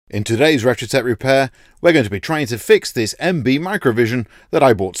In today's Retro Tech Repair, we're going to be trying to fix this MB Microvision that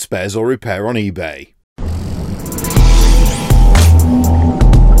I bought spares or repair on eBay.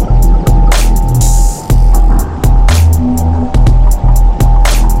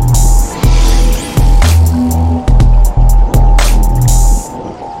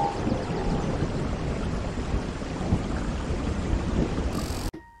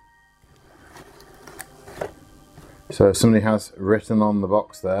 So somebody has written on the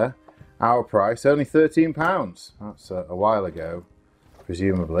box there, our price, only £13. That's a while ago,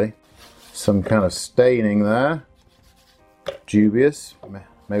 presumably. Some kind of staining there, dubious,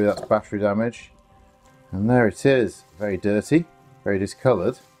 maybe that's battery damage. And there it is, very dirty, very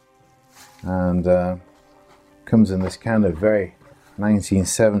discoloured. And comes in this kind of very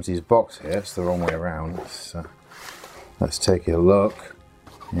 1970s box here, it's the wrong way around. Let's take a look.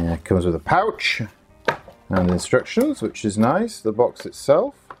 Yeah, it comes with a pouch and instructions, which is nice, the box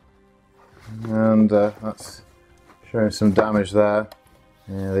itself, and that's showing some damage there.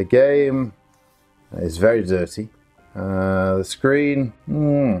 The game is very dirty. The screen,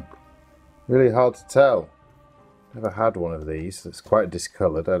 really hard to tell. Never had one of these. It's quite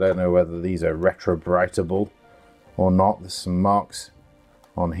discoloured. I don't know whether these are retro-brightable or not. There's some marks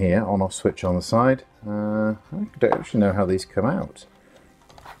on here, on-off switch on the side. I don't actually know how these come out.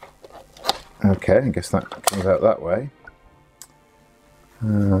 Okay, I guess that comes out that way.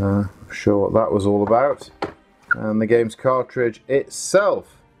 Not sure what that was all about. And the game's cartridge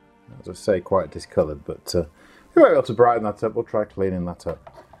itself, as I say, quite discoloured, but we might be able to brighten that up. We'll try cleaning that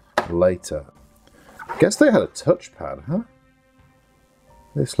up later. I guess they had a touchpad, huh?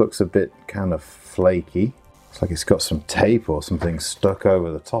 This looks a bit kind of flaky. Looks like it's got some tape or something stuck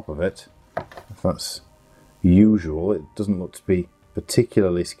over the top of it. If that's usual, it doesn't look to be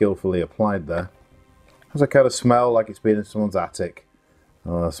particularly skillfully applied there. Has a kind of smell like it's been in someone's attic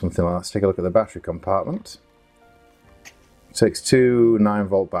or something like that. Let's take a look at the battery compartment. It takes two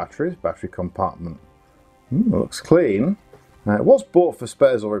 9-volt batteries. Battery compartment looks clean. It was bought for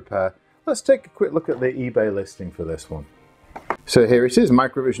spares or repair. Let's take a quick look at the eBay listing for this one. So here it is,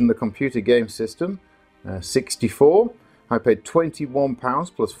 Microvision, the computer game system, 64. I paid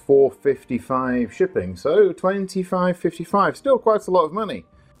 £21 plus £4.55 shipping, so £25.55, still quite a lot of money.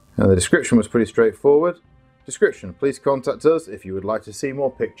 And the description was pretty straightforward. Description: please contact us if you would like to see more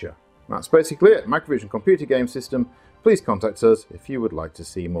picture. That's basically it. Microvision computer game system, please contact us if you would like to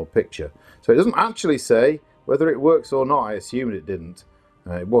see more picture. So it doesn't actually say whether it works or not. I assumed it didn't.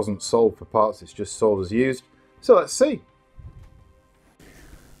 It wasn't sold for parts, it's just sold as used. So let's see.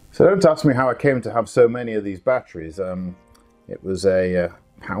 So don't ask me how I came to have so many of these batteries. It was a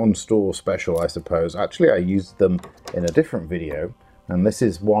pound store special, I suppose. Actually, I used them in a different video, and this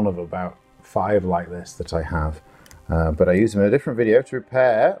is one of about 5 like this that I have. But I used them in a different video to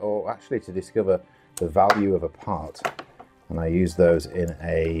repair, or actually to discover the value of a part. And I used those in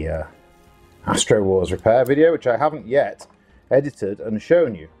a Astro Wars repair video, which I haven't yet edited and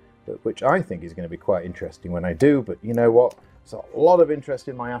shown you, but which I think is going to be quite interesting when I do. But you know what? There's a lot of interest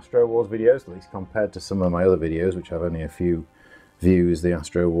in my Astro Wars videos, at least compared to some of my other videos, which have only a few views. The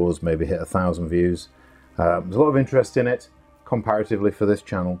Astro Wars maybe hit 1,000 views. There's a lot of interest in it, comparatively, for this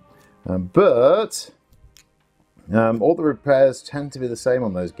channel. But all the repairs tend to be the same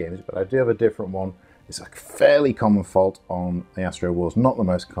on those games, but I do have a different one. It's a fairly common fault on the Astro Wars, not the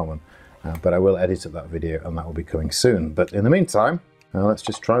most common, but I will edit that video, and that will be coming soon. But in the meantime, let's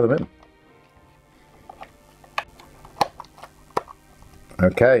just try them in.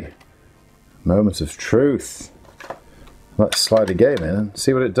 Okay, moment of truth. Let's slide the game in and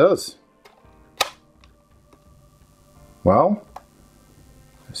see what it does. Well,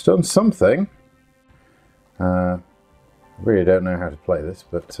 it's done something. I really don't know how to play this,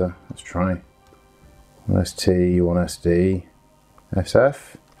 but let's try. 1ST, 1SD,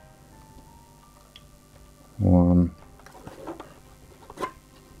 SF. 1.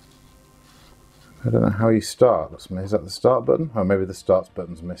 I don't know how you start. Is that the start button? Oh, maybe the start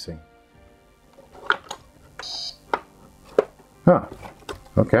button's missing. Huh.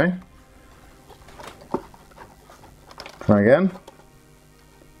 Okay. Try again.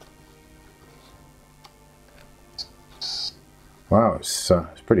 Wow, it's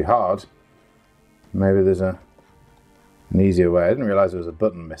pretty hard. Maybe there's an easier way. I didn't realise there was a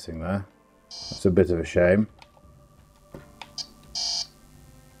button missing there. That's a bit of a shame.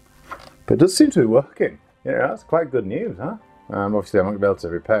 But it does seem to be working. Yeah, that's quite good news, huh? Obviously, I'm not going to be able to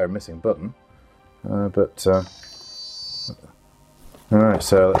repair a missing button. Alright,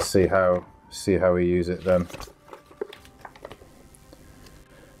 so let's see how we use it then.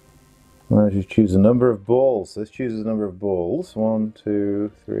 Well, you choose a number of balls. This chooses a number of balls. 1,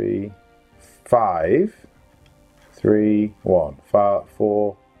 2, 3, 5, 3, 1,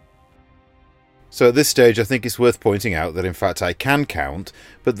 4. So at this stage I think it's worth pointing out that in fact I can count,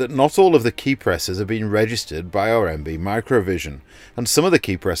 but that not all of the key presses have been registered by our MB Microvision, and some of the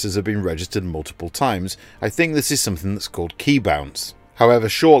key presses have been registered multiple times. I think this is something that's called key bounce. However,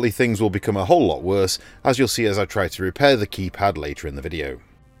 shortly things will become a whole lot worse, as you'll see as I try to repair the keypad later in the video.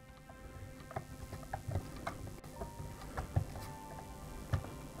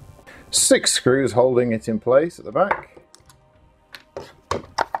 Six screws holding it in place at the back.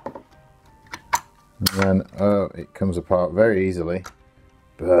 And then, it comes apart very easily,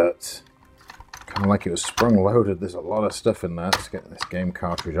 but kind of like it was sprung loaded. There's a lot of stuff in there. Let's get this game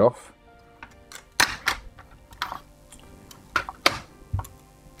cartridge off.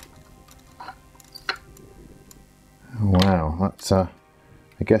 Oh, wow, that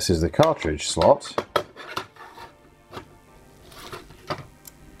I guess is the cartridge slot.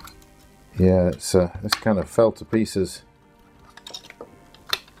 Yeah, it's this kind of fell to pieces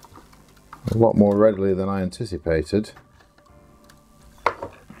a lot more readily than I anticipated.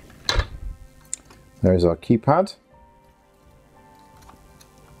 There's our keypad.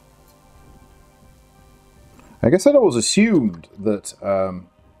 I guess I'd always assumed that,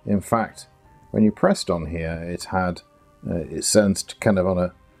 in fact, when you pressed on here, it had it sensed kind of on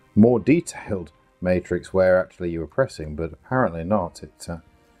a more detailed matrix where actually you were pressing, but apparently not.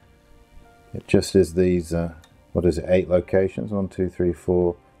 It just is these. What is it? 8 locations. 1, 2, 3,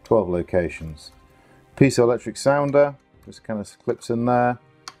 4. 12 locations. Piezoelectric sounder just kind of clips in there.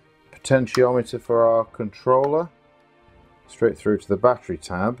 Potentiometer for our controller. Straight through to the battery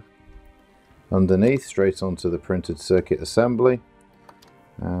tab. Underneath, straight onto the printed circuit assembly.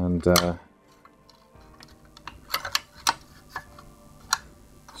 And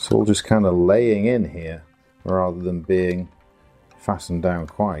it's all just kind of laying in here rather than being fastened down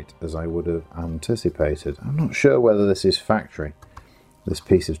quite as I would have anticipated. I'm not sure whether this is factory, this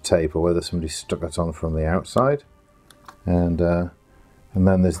piece of tape, or whether somebody stuck it on from the outside. And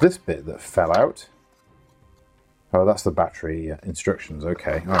then there's this bit that fell out. Oh, that's the battery instructions.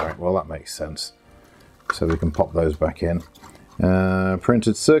 Okay, all right, well that makes sense. So we can pop those back in.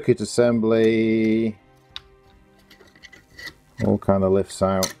 Printed circuit assembly all kind of lifts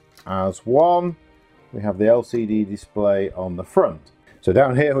out as one. We have the LCD display on the front. So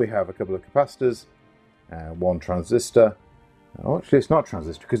down here we have a couple of capacitors, one transistor. Oh, actually it's not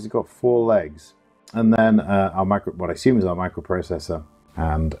transistor because it's got 4 legs. And then what I assume is our microprocessor,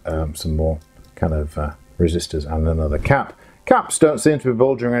 and some more kind of resistors, and another cap. Caps don't seem to be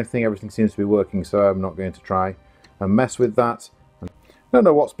bulging or anything, everything seems to be working, so I'm not going to try and mess with that. I don't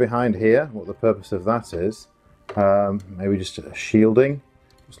know what's behind here, what the purpose of that is. Maybe just a shielding.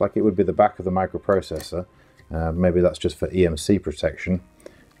 Looks like it would be the back of the microprocessor. Maybe that's just for EMC protection,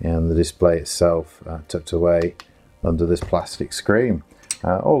 and the display itself tucked away under this plastic screen.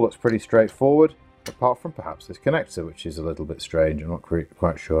 All looks pretty straightforward, apart from perhaps this connector, which is a little bit strange. I'm not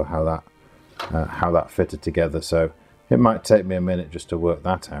quite sure how that fitted together, so it might take me a minute just to work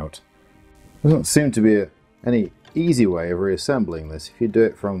that out. Doesn't seem to be any easy way of reassembling this. If you do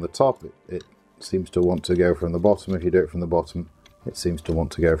it from the top, it seems to want to go from the bottom. If you do it from the bottom, it seems to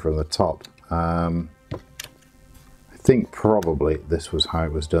want to go from the top. I think probably this was how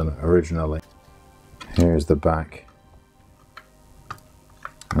it was done originally. Here's the back.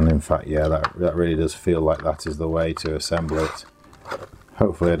 And in fact, yeah, that really does feel like that is the way to assemble it.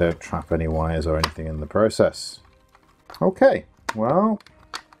 Hopefully I don't trap any wires or anything in the process. Okay, well,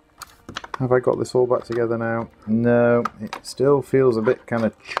 have I got this all back together now? No, it still feels a bit kind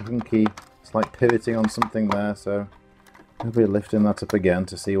of chunky. It's like pivoting on something there, so I'll be lifting that up again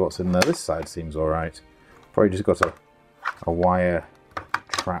to see what's in there. This side seems alright. Probably just got a wire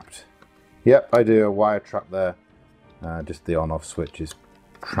trapped. Yep, I do, a wire trap there. Just the on-off switch is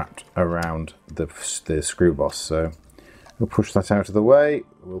trapped around the screw boss, so we'll push that out of the way.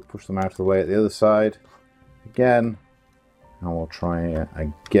 We'll push them out of the way at the other side again, and we'll try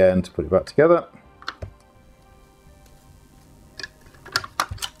again to put it back together.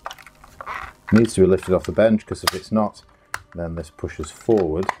 It needs to be lifted off the bench, because if it's not, then this pushes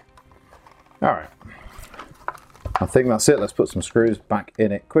forward. Alright, I think that's it. Let's put some screws back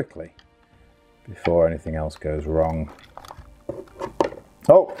in it quickly before anything else goes wrong.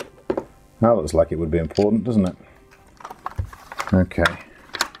 Oh, that looks like it would be important, doesn't it? Okay.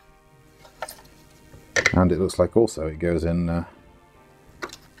 And it looks like also it goes in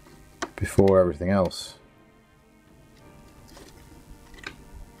before everything else.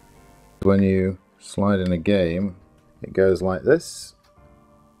 When you slide in a game, it goes like this.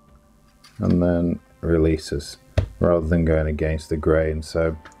 and then releases rather than going against the grain.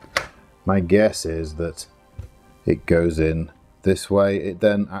 So my guess is that it goes in this way. It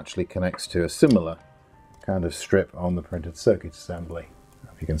then actually connects to a similar kind of strip on the printed circuit assembly.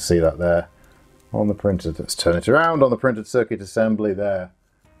 If you can see that there on the printed, let's turn it around. On the printed circuit assembly there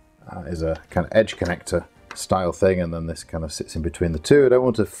is a kind of edge connector style thing, and then this kind of sits in between the two. I don't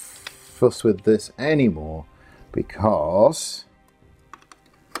want to fuss with this anymore because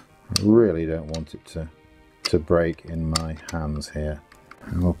I really don't want it to break in my hands here.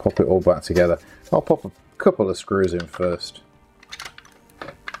 And we'll pop it all back together. I'll pop a couple of screws in first.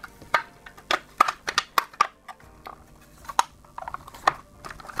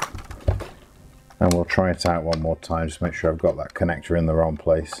 And we'll try it out one more time, just make sure I've got that connector in the wrong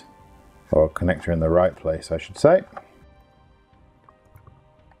place. Or connector in the right place, I should say.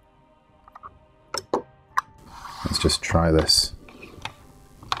 Let's just try this.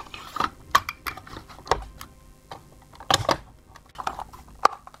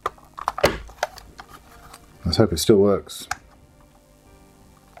 Let's hope it still works.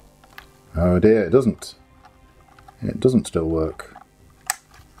 Oh dear, it doesn't. It doesn't still work.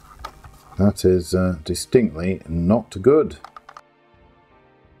 That is distinctly not good.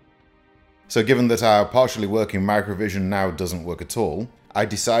 So given that our partially working Microvision now doesn't work at all, I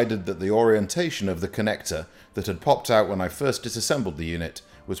decided that the orientation of the connector that had popped out when I first disassembled the unit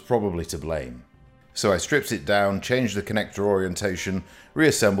was probably to blame. So I stripped it down, changed the connector orientation,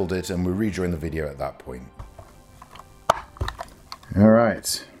 reassembled it, and we rejoined the video at that point.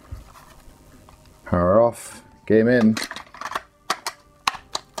 Alright. Power off, game in.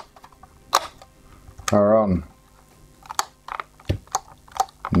 Power on.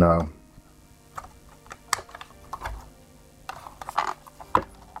 No.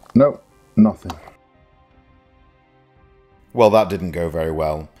 Nope, nothing. Well, that didn't go very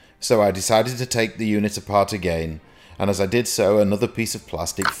well, so I decided to take the unit apart again, and as I did so, another piece of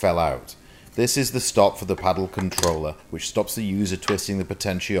plastic fell out. This is the stop for the paddle controller, which stops the user twisting the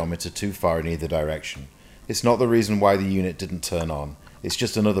potentiometer too far in either direction. It's not the reason why the unit didn't turn on, it's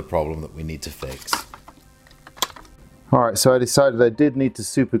just another problem that we need to fix. Alright, so I decided I did need to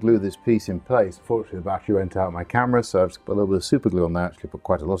super glue this piece in place. Fortunately the battery went out of my camera, so I've just put a little bit of super glue on there. Actually put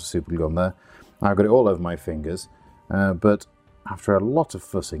quite a lot of super glue on there. I've got it all over my fingers, but after a lot of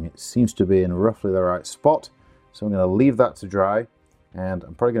fussing it seems to be in roughly the right spot. So I'm going to leave that to dry, and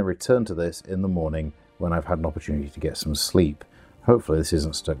I'm probably going to return to this in the morning when I've had an opportunity to get some sleep. Hopefully this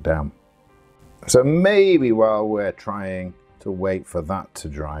isn't stuck down. So maybe while we're trying to wait for that to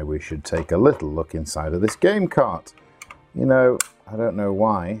dry, we should take a little look inside of this game cart. You know, I don't know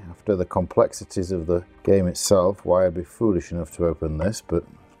why, after the complexities of the game itself, why I'd be foolish enough to open this, but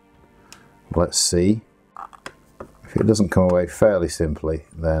let's see. If it doesn't come away fairly simply,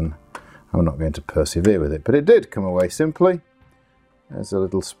 then I'm not going to persevere with it. But it did come away simply. There's a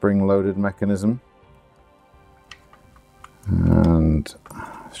little spring-loaded mechanism. And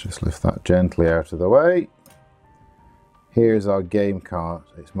let's just lift that gently out of the way. Here's our game cart.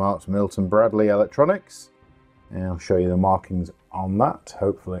 It's marked Milton Bradley Electronics. And I'll show you the markings on that.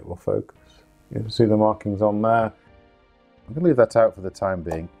 Hopefully it will focus. You can see the markings on there. I'm going to leave that out for the time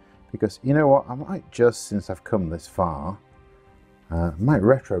being, because you know what, I might just, since I've come this far, I might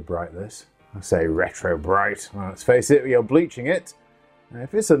retro bright this. I say retro bright, well, let's face it, you're bleaching it.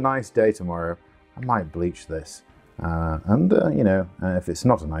 If it's a nice day tomorrow, I might bleach this. You know, if it's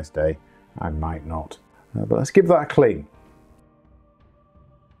not a nice day, I might not. But let's give that a clean.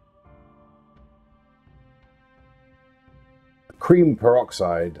 Cream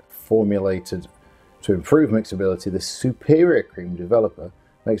peroxide formulated to improve mixability. This superior cream developer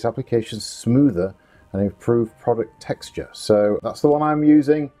makes applications smoother and improve product texture. So that's the one I'm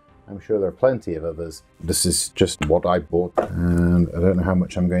using. I'm sure there are plenty of others. This is just what I bought, and I don't know how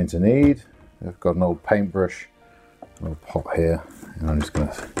much I'm going to need. I've got an old paintbrush, a little pot here, and I'm just going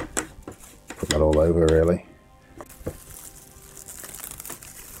to put that all over really.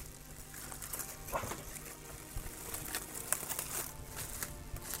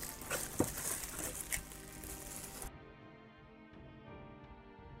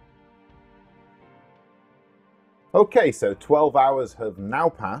 Okay, so 12 hours have now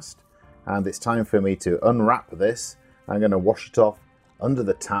passed, and it's time for me to unwrap this. I'm going to wash it off under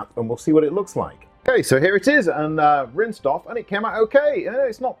the tap, and we'll see what it looks like. Okay, so here it is, and rinsed off, and it came out okay.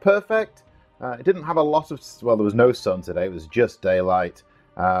 It's not perfect. It didn't have a lot of, well, there was no sun today. It was just daylight,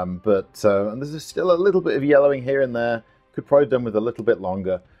 and there's still a little bit of yellowing here and there. Could probably have done with a little bit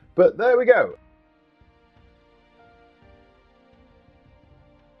longer, but there we go.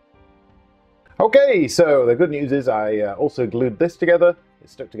 Okay, so the good news is I also glued this together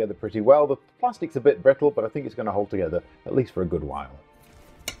It's stuck together pretty well. The plastic's a bit brittle, but I think it's going to hold together at least for a good while.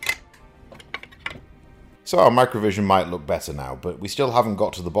 So our Microvision might look better now, but we still haven't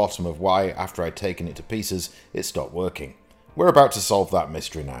got to the bottom of why, after I'd taken it to pieces, it stopped working. We're about to solve that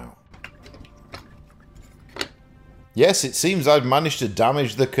mystery now. Yes, it seems I'd managed to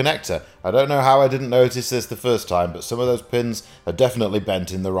damage the connector. I don't know how I didn't notice this the first time, but some of those pins are definitely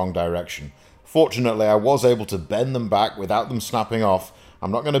bent in the wrong direction. Fortunately, I was able to bend them back without them snapping off.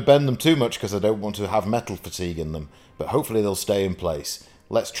 I'm not going to bend them too much because I don't want to have metal fatigue in them, but hopefully they'll stay in place.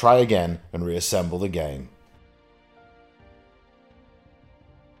 Let's try again and reassemble the game.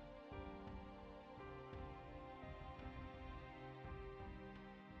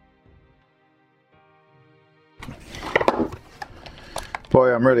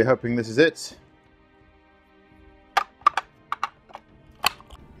 Boy, I'm really hoping this is it.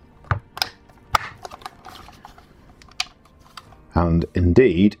 And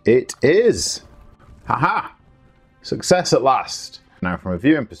indeed, it is. Haha! Success at last. Now, from a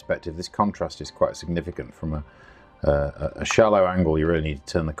viewing perspective, this contrast is quite significant. From a shallow angle, you really need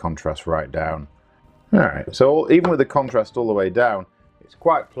to turn the contrast right down. Alright, so even with the contrast all the way down, it's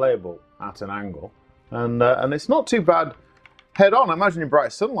quite playable at an angle. And it's not too bad head on. I imagine in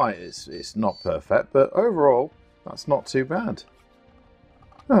bright sunlight it's not perfect, but overall, that's not too bad.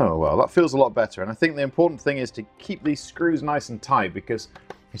 Oh well, that feels a lot better. And I think the important thing is to keep these screws nice and tight, because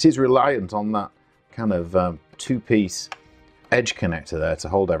it is reliant on that kind of two-piece edge connector there to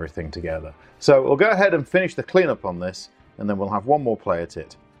hold everything together. So we'll go ahead and finish the cleanup on this, and then we'll have one more play at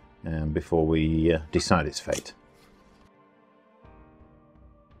it before we decide its fate.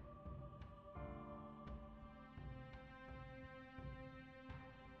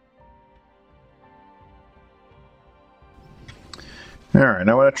 Alright,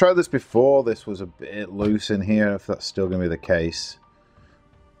 now when I tried this before, this was a bit loose in here, if that's still going to be the case.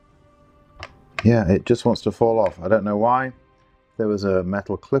 Yeah, it just wants to fall off. I don't know why. There was a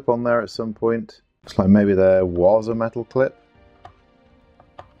metal clip on there at some point. Looks like maybe there was a metal clip.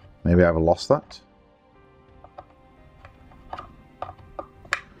 Maybe I've lost that.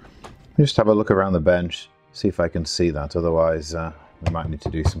 Just have a look around the bench, see if I can see that, otherwise we might need to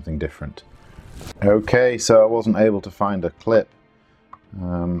do something different. Okay, so I wasn't able to find a clip.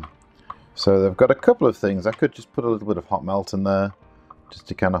 So they've got a couple of things. I could just put a little bit of hot melt in there just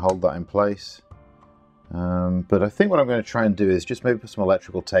to kind of hold that in place. But I think what I'm going to try and do is just maybe put some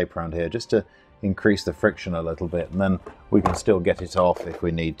electrical tape around here just to increase the friction a little bit, and then we can still get it off if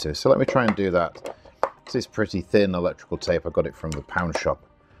we need to. So let me try and do that. This is pretty thin electrical tape. I got it from the pound shop,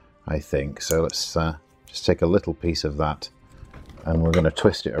 I think. So let's just take a little piece of that, and we're going to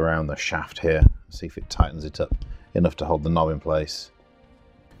twist it around the shaft here, see if it tightens it up enough to hold the knob in place.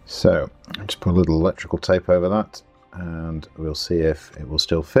 So I'll just put a little electrical tape over that, and we'll see if it will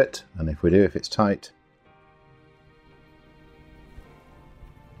still fit, and if we do, if it's tight.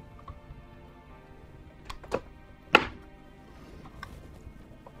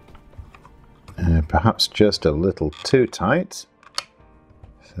 Perhaps just a little too tight,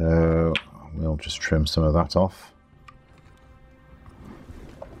 so we'll just trim some of that off.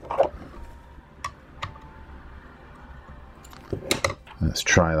 Let's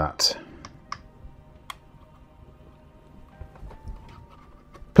try that.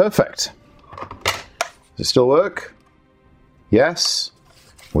 Perfect. Does it still work? Yes.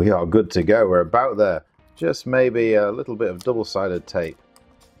 We are good to go. We're about there. Just maybe a little bit of double-sided tape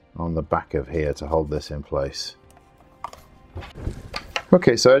on the back of here to hold this in place.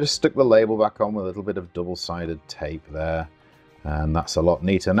 Okay, so I just stuck the label back on with a little bit of double-sided tape there, and that's a lot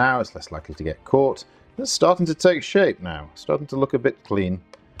neater now. It's less likely to get caught. It's starting to take shape now, starting to look a bit clean,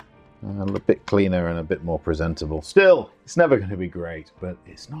 a bit cleaner and a bit more presentable. Still, it's never going to be great, but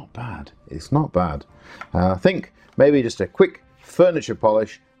it's not bad. It's not bad. I think maybe just a quick furniture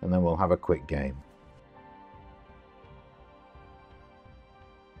polish, and then we'll have a quick game.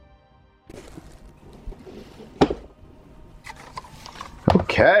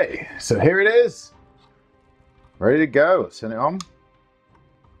 Okay, so here it is, ready to go. Let's turn it on,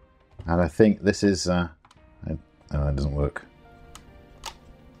 and I think this is oh, it doesn't work.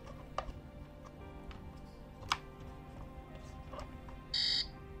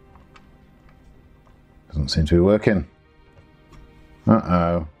 Doesn't seem to be working.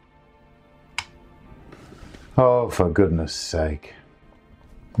 Uh-oh. Oh, for goodness sake.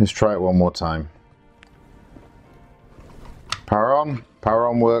 Let's try it one more time. Power on. Power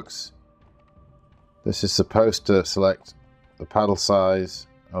on works. This is supposed to select the paddle size.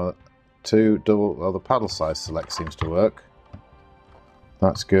 The paddle size select seems to work.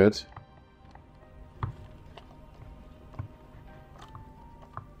 That's good.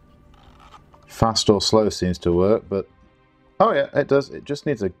 Fast or slow seems to work, but oh yeah, it does. It just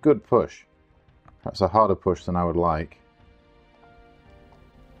needs a good push. That's a harder push than I would like.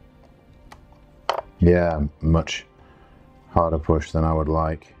 Yeah, much harder push than I would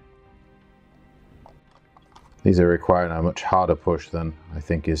like. These are requiring a much harder push than I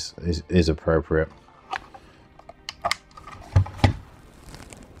think is appropriate.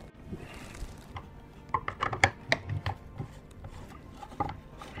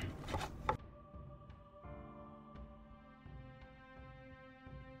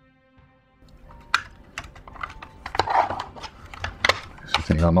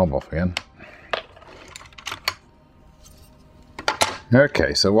 Take our knob off again.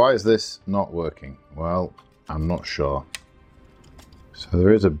 Okay, so why is this not working? Well, I'm not sure. So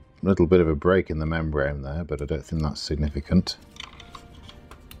there is a little bit of a break in the membrane there, but I don't think that's significant.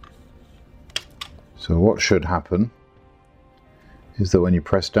 So what should happen is that when you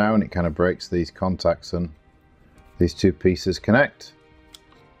press down, it kind of breaks these contacts and these two pieces connect.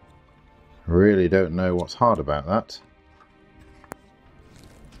 I really don't know what's hard about that.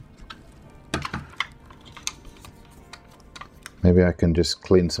 Maybe I can just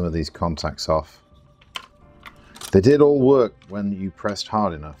clean some of these contacts off. They did all work when you pressed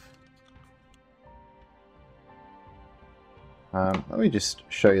hard enough. Let me just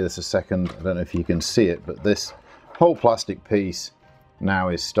show you this a second. I don't know if you can see it, but this whole plastic piece now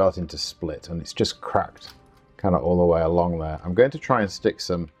is starting to split and it's just cracked kind of all the way along there. I'm going to try and stick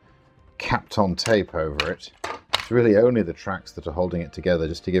some capped on tape over it. It's really only the tracks that are holding it together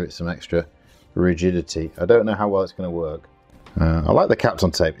just to give it some extra rigidity. I don't know how well it's going to work. I like the capped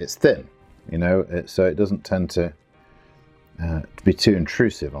on tape. It's thin, you know, so it doesn't tend to be too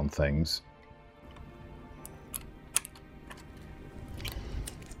intrusive on things.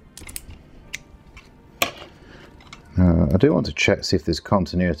 I do want to check, see if there's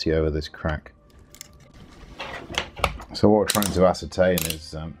continuity over this crack. So what we're trying to ascertain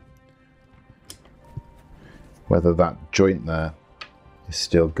is whether that joint there is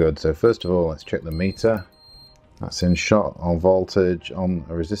still good. So first of all, let's check the meter. That's in shot on voltage, on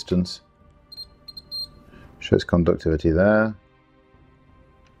a resistance. Shows conductivity there,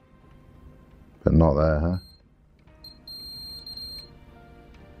 but not there, huh?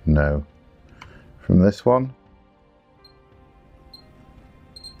 No. From this one?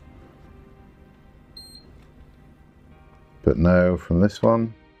 But no. From this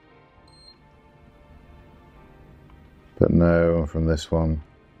one? But no. From this one?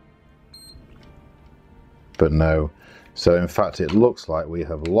 But no. So in fact it looks like we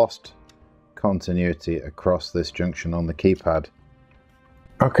have lost continuity across this junction on the keypad.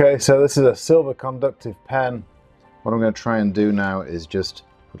 Okay, so this is a silver conductive pen. What I'm going to try and do now is just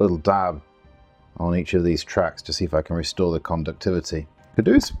put a little dab on each of these tracks to see if I can restore the conductivity. Could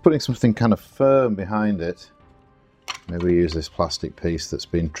do is putting something kind of firm behind it. Maybe use this plastic piece that's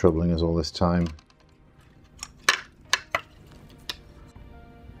been troubling us all this time.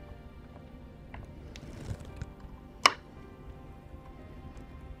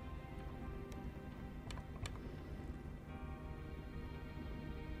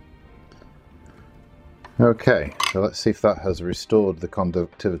 Okay, so let's see if that has restored the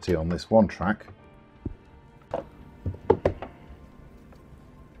conductivity on this one track.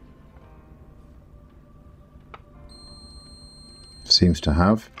 Seems to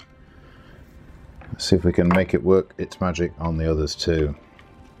have. Let's see if we can make it work its magic on the others too.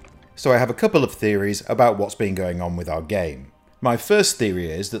 So I have a couple of theories about what's been going on with our game. My first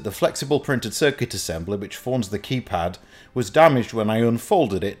theory is that the flexible printed circuit assembly which forms the keypad was damaged when I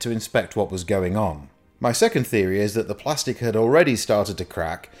unfolded it to inspect what was going on. My second theory is that the plastic had already started to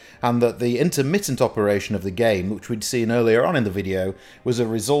crack and that the intermittent operation of the game, which we'd seen earlier on in the video, was a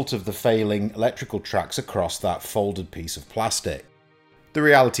result of the failing electrical tracks across that folded piece of plastic. The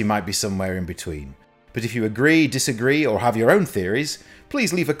reality might be somewhere in between, but if you agree, disagree, or have your own theories,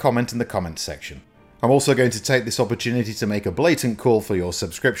 please leave a comment in the comments section. I'm also going to take this opportunity to make a blatant call for your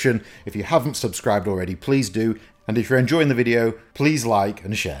subscription. If you haven't subscribed already, please do, and if you're enjoying the video, please like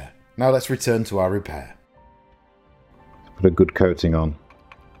and share. Now let's return to our repair. Put a good coating on,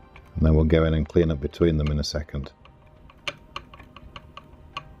 and then we'll go in and clean up between them in a second.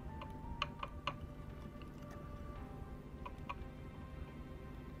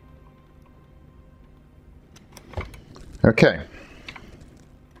 Okay.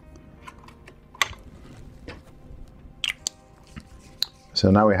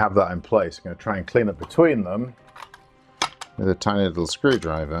 So now we have that in place, I'm going to try and clean up between them with a tiny little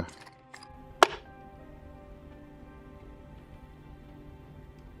screwdriver.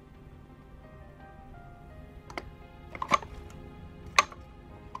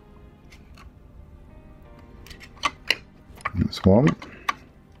 That's one.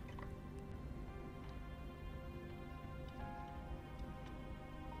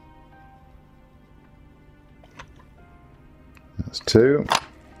 That's two.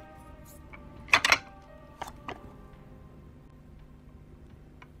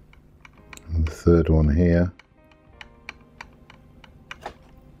 And the third one here.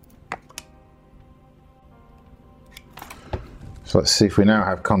 So let's see if we now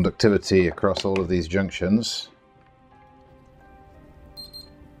have conductivity across all of these junctions.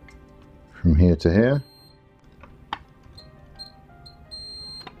 From here to here.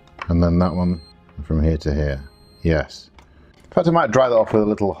 And then that one from here to here. Yes. In fact, I might dry that off with a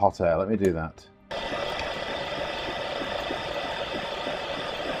little hot air. Let me do that.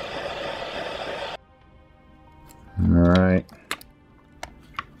 Alright.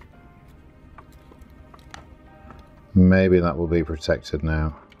 Maybe that will be protected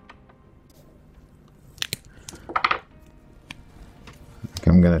now. I think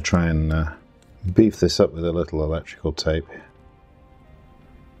I'm going to try and beef this up with a little electrical tape.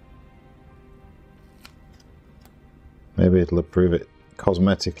 Maybe it'll improve it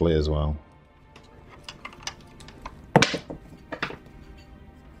cosmetically as well.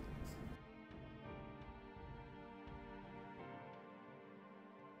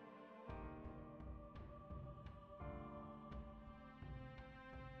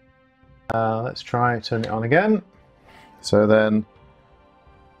 Let's try turn it on again. So then,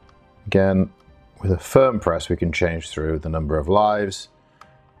 again, with a firm press we can change through the number of lives.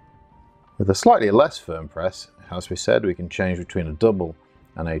 With a slightly less firm press, as we said, we can change between a double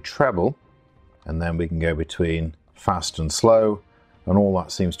and a treble, and then we can go between fast and slow, and all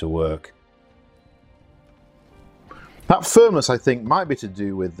that seems to work. That firmness, I think, might be to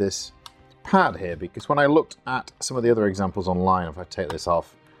do with this pad here, because when I looked at some of the other examples online, if I take this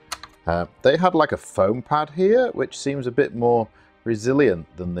off, they had like a foam pad here, which seems a bit more resilient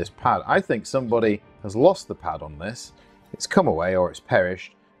than this pad. I think somebody has lost the pad on this. It's come away or it's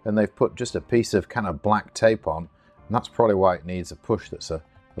perished, and they've put just a piece of kind of black tape on, and that's probably why it needs a push that's a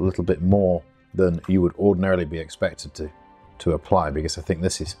little bit more than you would ordinarily be expected to apply, because I think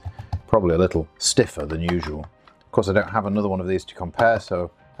this is probably a little stiffer than usual. Of course, I don't have another one of these to compare,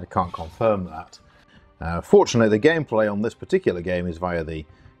 so I can't confirm that. Fortunately, the gameplay on this particular game is via the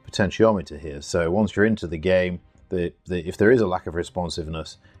potentiometer here, so once you're into the game, if there is a lack of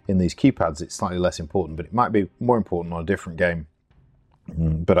responsiveness in these keypads, it's slightly less important, but it might be more important on a different game.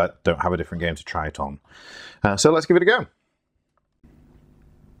 But I don't have a different game to try it on. So let's give it a go.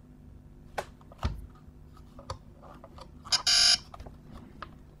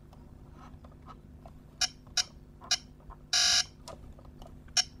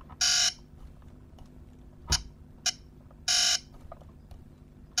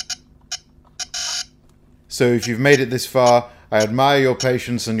 So if you've made it this far, I admire your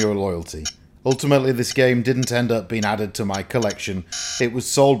patience and your loyalty. Ultimately, this game didn't end up being added to my collection. It was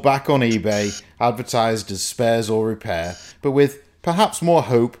sold back on eBay, advertised as spares or repair, but with perhaps more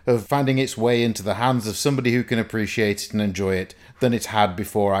hope of finding its way into the hands of somebody who can appreciate it and enjoy it than it had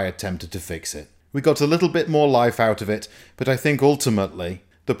before I attempted to fix it. We got a little bit more life out of it, but I think ultimately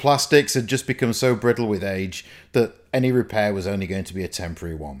the plastics had just become so brittle with age that any repair was only going to be a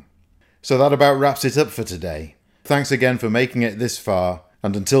temporary one. So that about wraps it up for today. Thanks again for making it this far,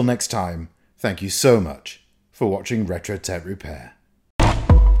 and until next time, thank you so much for watching Retro Tech Repair.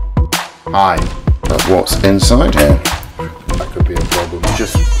 Hi, but what's inside here? That could be a problem.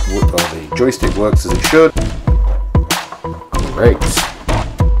 Just the joystick works as it should. Great.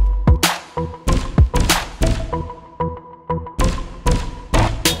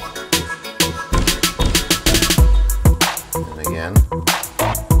 And again.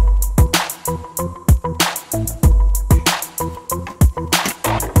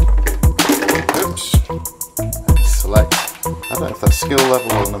 I don't know if that's skill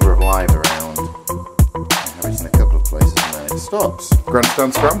level or number of live around. I have it in a couple of places and then it stops.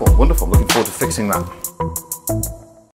 Grandstand scramble. Wonderful. Looking forward to fixing that.